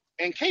remember.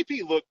 And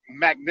KP looked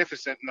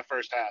magnificent in the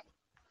first half.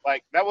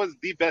 Like that was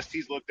the best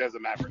he's looked as a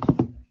Maverick.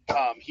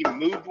 He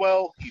moved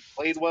well. He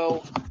played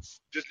well.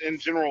 Just in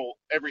general,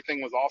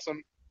 everything was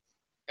awesome.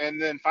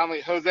 And then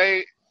finally,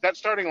 Jose. That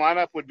starting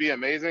lineup would be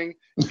amazing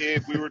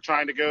if we were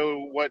trying to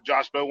go what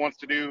Josh Bowe wants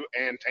to do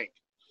and tank.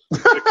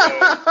 Because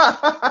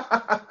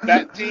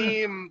that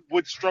team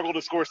would struggle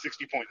to score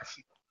 60 points.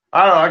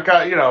 I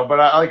don't know, but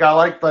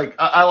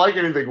I like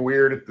anything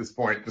weird at this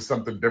point, just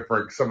something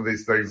different. Some of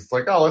these things, it's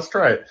like, oh, let's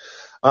try it.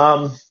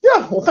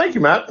 Yeah, well, thank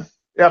you, Matt.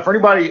 Yeah, for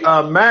anybody,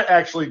 Matt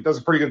actually does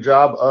a pretty good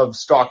job of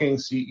stalking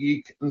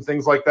SeatGeek and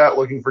things like that,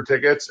 looking for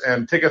tickets.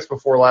 And tickets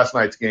before last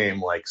night's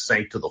game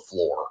sank to the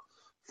floor.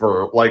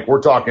 For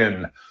we're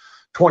talking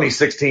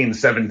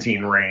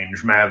 2016-17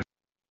 range, Mavs.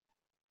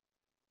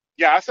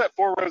 Yeah, I sat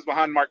 4 rows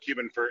behind Mark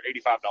Cuban for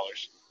 $85.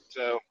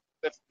 So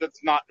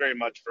that's not very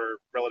much for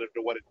relative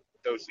to what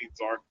those seats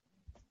are.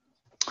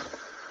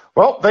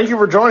 Well, thank you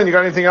for joining. You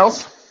got anything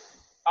else?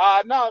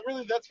 No,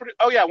 really, that's pretty.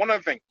 Oh yeah, one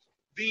other thing.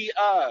 They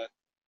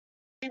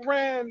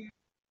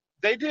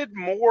did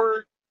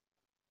more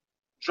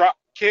drive,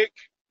 kick,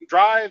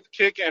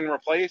 and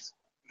replace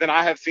than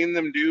I have seen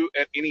them do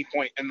at any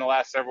point in the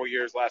last several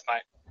years last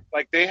night.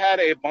 Like, they had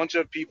a bunch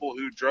of people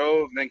who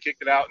drove and then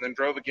kicked it out and then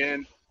drove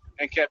again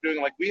and kept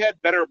doing we had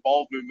better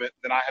ball movement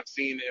than I have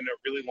seen in a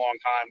really long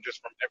time just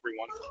from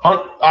everyone.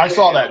 I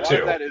saw that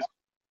too.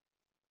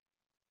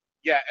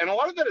 And a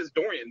lot of that is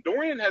Dorian.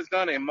 Dorian has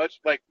done a much,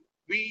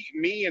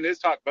 me and his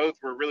talk both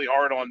were really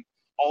hard on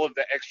all of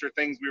the extra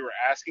things we were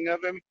asking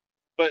of him.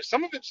 But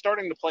some of it's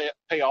starting to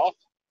pay off.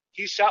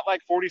 He's shot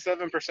like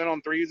 47%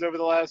 on threes over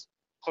the last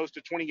close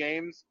to 20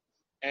 games,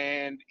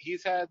 and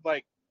he's had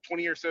like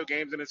 20 or so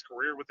games in his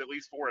career with at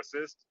least 4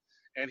 assists,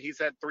 and he's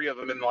had 3 of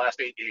them in the last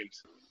 8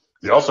 games.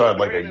 He also had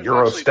like a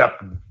Euro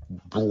step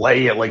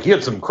layup. Like, he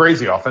had some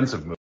crazy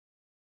offensive moves.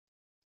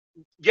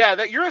 Yeah,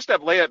 that Euro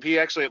step layup,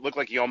 it looked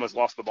like he almost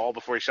lost the ball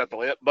before he shot the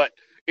layup, but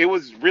it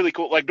was really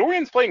cool. Like,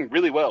 Dorian's playing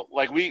really well.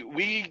 Like,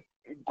 we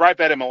gripe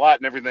at him a lot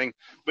and everything,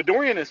 but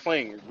Dorian is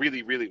playing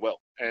really, really well.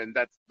 And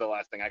that's the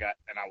last thing I got,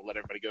 and I will let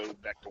everybody go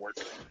back to work.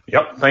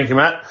 Yep. Thank you,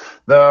 Matt.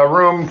 The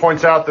room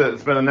points out that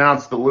it's been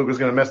announced that Luke is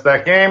going to miss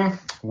that game,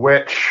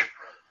 which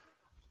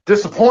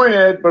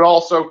disappointed, but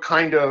also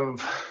kind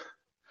of,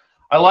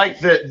 I like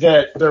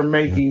that they're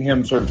making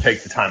him sort of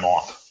take the time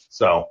off.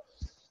 So,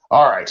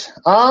 all right.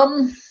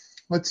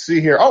 Let's see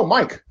here. Oh,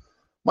 Mike.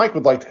 Mike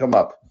would like to come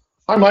up.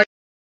 Hi, Mike.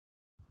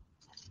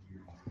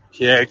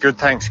 Yeah, good.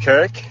 Thanks,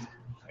 Kirk.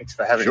 Thanks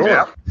for having me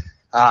up.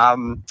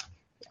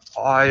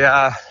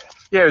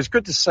 It was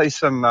good to see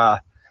some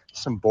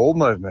ball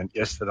movement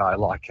yesterday.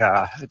 Like,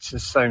 it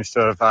just seems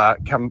to have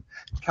come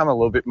a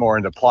little bit more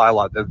into play.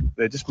 Like,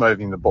 they're just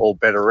moving the ball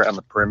better around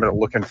the perimeter,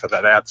 looking for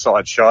that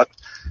outside shot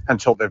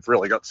until they've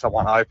really got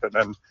someone open.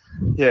 And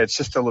yeah, it's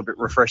just a little bit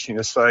refreshing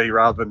to see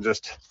rather than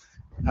just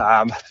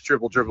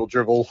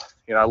dribble.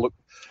 You know,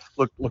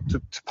 look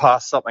to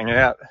pass something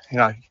out. You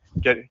know,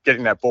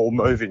 getting that ball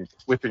moving,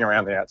 whipping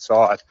around the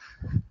outside.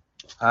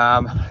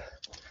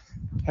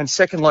 And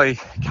secondly,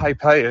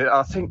 KP,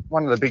 I think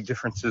one of the big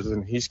differences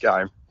in his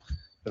game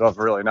that I've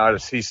really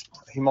noticed,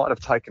 he might have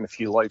taken a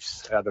few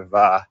leaps out of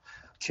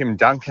Tim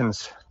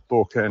Duncan's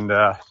book and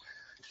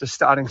just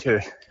starting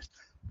to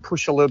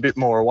push a little bit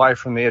more away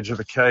from the edge of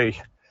the key.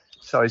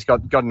 So he's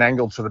got an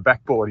angle to the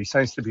backboard. He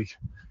seems to be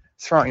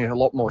throwing a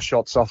lot more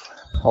shots off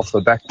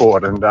the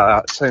backboard, and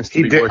it seems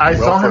to be working well. I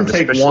saw him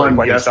take one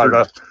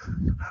yesterday.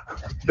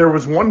 There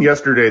was one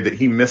yesterday that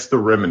he missed the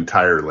rim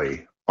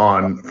entirely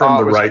from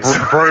the right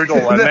side.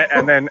 Brutal,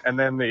 and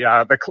then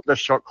the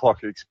shot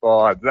clock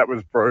expired. That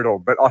was brutal.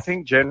 But I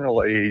think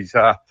generally he's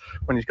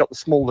when he's got the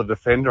smaller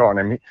defender on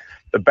him,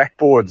 the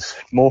backboard's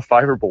more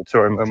favourable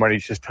to him than when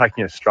he's just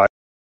taking it straight.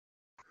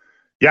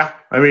 Yeah,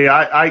 I mean,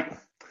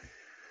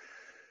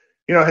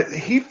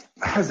 he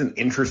has an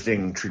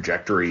interesting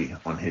trajectory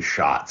on his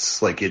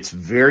shots. Like, it's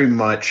very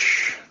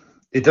much,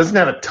 it doesn't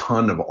have a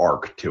ton of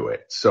arc to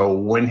it. So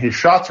when his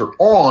shots are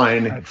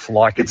on, it's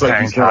like he's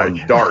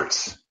throwing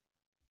darts.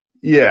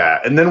 Yeah,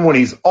 and then when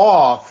he's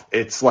off,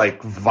 it's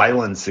like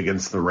violence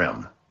against the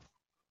rim.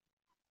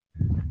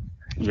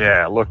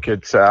 Yeah, look,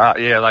 it's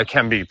they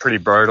can be pretty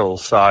brutal.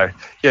 So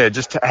yeah,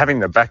 just having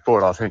the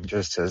backboard, I think,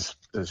 just has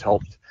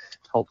helped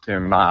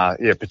him,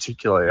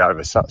 particularly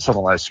over some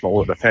of those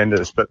smaller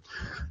defenders. But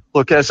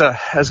look, as a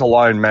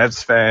lone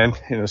Mavs fan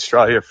in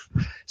Australia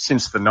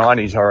since the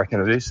 90s, I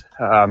reckon it is.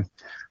 I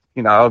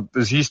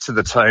was used to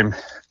the team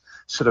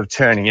sort of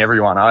turning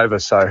everyone over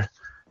so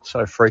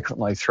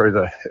frequently through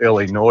the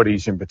early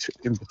noughties in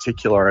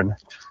particular, and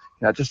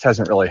it just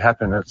hasn't really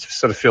happened. It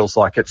sort of feels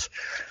like it's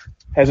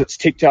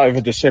ticked over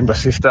December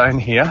 15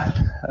 here.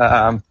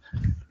 I'm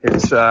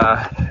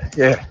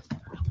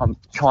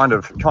kind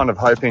of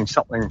hoping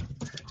something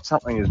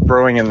is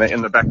brewing in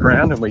the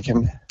background, and we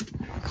can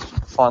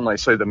finally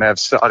see the Mavs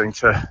starting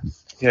to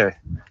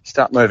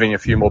start moving a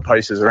few more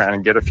pieces around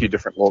and get a few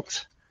different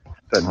looks.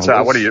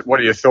 But what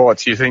are your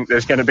thoughts? Do you think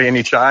there's going to be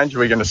any change? Are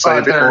we going to see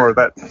a bit more of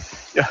that?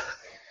 Yeah.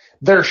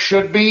 There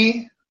should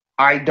be.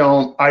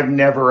 I've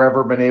never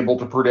ever been able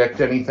to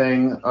predict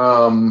anything.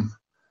 From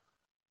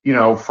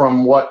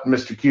what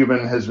Mr.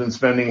 Cuban has been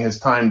spending his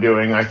time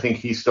doing, I think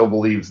he still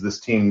believes this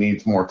team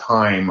needs more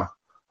time.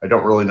 I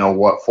don't really know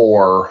what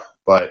for,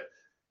 but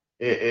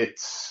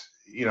it's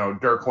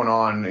Dirk went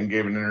on and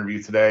gave an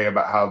interview today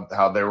about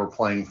how they were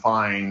playing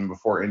fine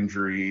before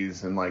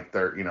injuries, and like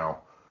they're,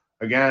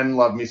 again,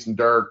 love me some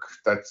Dirk.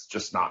 That's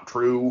just not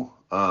true.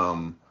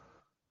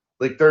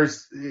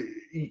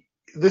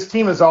 This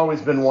team has always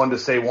been one to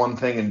say one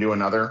thing and do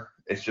another.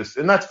 It's just,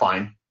 and that's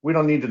fine. We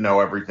don't need to know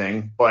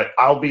everything, but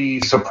I'll be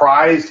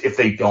surprised if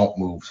they don't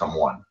move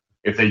someone,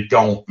 if they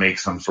don't make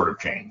some sort of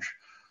change.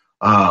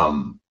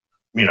 I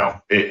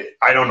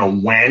don't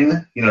know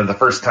when. The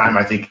first time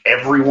I think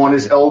everyone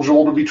is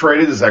eligible to be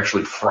traded is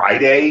actually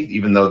Friday,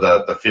 even though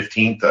the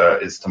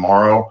 15th is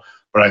tomorrow.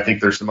 But I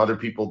think there's some other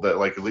people that,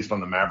 like, at least on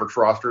the Mavericks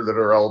roster, that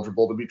are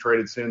eligible to be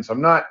traded soon. So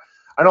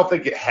I don't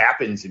think it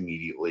happens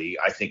immediately.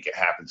 I think it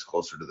happens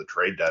closer to the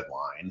trade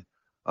deadline.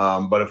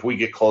 But if we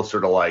get closer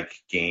to like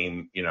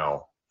game,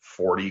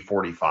 40,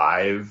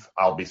 45,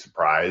 I'll be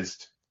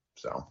surprised.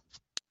 So.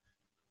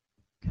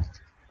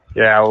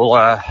 Yeah,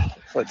 well,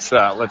 let's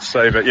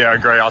see. But yeah, I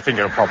agree. I think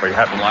it'll probably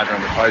happen later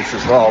in the piece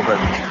as well.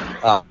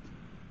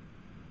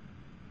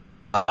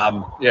 But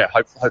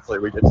hopefully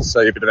we get to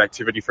see a bit of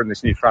activity from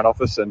this new front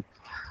office, and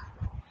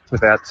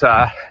without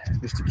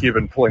Mr.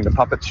 Cuban pulling the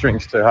puppet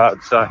strings too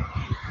hard. So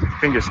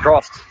fingers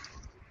crossed.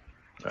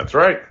 That's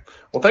right.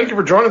 Well, thank you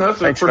for joining us.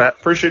 Thanks, Matt.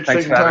 Appreciate you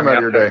taking time out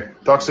of your day.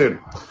 Talk soon.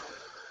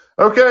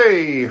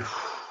 Okay. In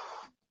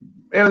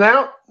and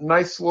out.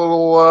 Nice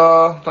little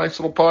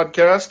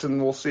podcast,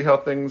 and we'll see how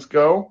things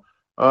go.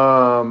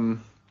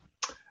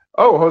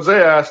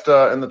 Jose asked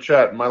in the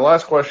chat, my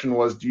last question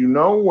was, do you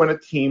know when a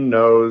team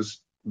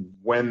knows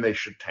when they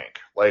should tank?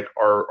 Like,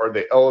 are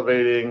they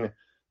elevating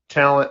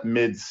talent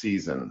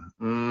mid-season?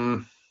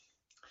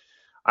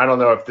 I don't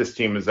know if this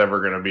team is ever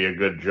going to be a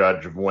good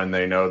judge of when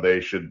they know they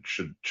should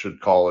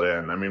call it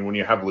in. I mean, when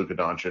you have Luka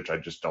Doncic, I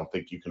just don't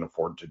think you can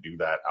afford to do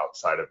that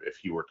outside of if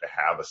he were to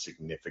have a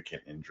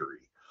significant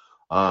injury.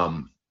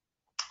 I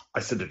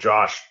said to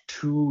Josh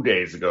 2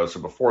 days ago, so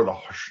before the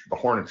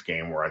Hornets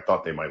game where I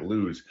thought they might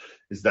lose,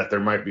 is that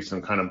there might be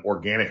some kind of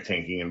organic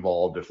tanking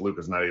involved if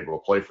Luka's not able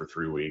to play for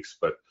 3 weeks.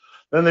 But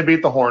then they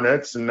beat the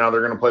Hornets, and now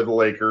they're going to play the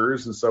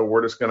Lakers, and so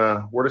we're just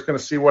gonna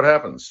see what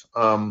happens.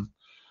 All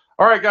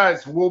right,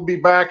 guys, we'll be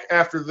back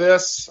after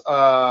this.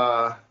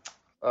 Josh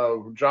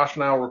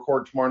and I will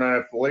record tomorrow night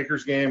after the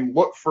Lakers game.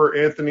 Look for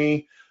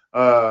Anthony,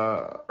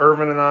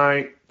 Erwin and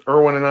I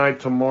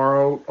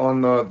tomorrow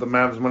on the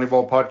Mavs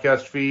Moneyball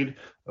podcast feed.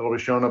 It'll be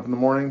showing up in the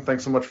morning.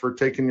 Thanks so much for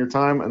taking your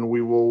time, and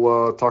we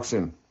will talk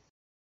soon.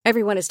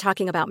 Everyone is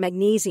talking about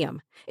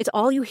magnesium. It's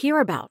all you hear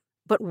about.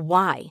 But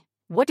why?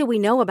 What do we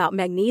know about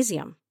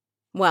magnesium?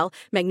 Well,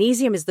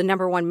 magnesium is the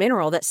number one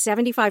mineral that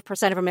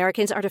 75% of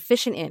Americans are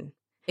deficient in.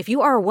 If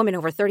you are a woman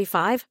over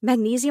 35,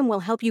 magnesium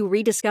will help you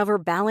rediscover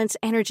balance,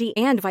 energy,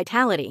 and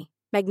vitality.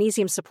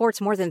 Magnesium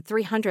supports more than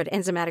 300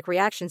 enzymatic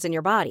reactions in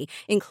your body,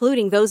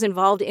 including those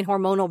involved in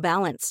hormonal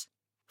balance.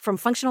 From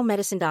functional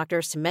medicine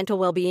doctors to mental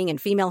well-being and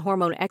female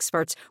hormone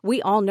experts,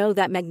 we all know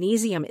that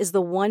magnesium is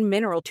the one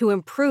mineral to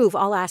improve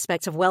all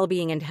aspects of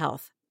well-being and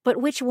health. But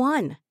which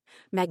one?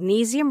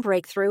 Magnesium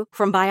Breakthrough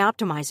from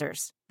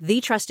Bioptimizers,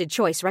 the trusted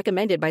choice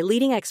recommended by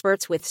leading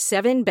experts with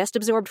 7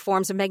 best-absorbed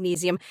forms of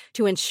magnesium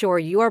to ensure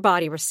your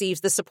body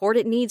receives the support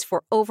it needs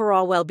for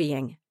overall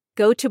well-being.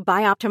 Go to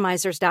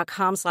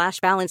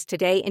bioptimizers.com/balance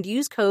today and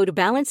use code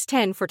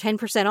BALANCE10 for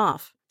 10%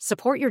 off.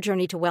 Support your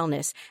journey to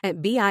wellness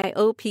at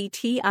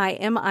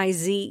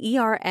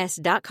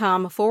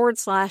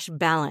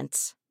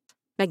bioptimizers.com/balance.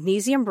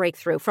 Magnesium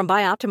Breakthrough from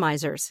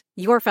Bioptimizers,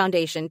 your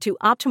foundation to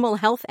optimal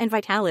health and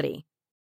vitality.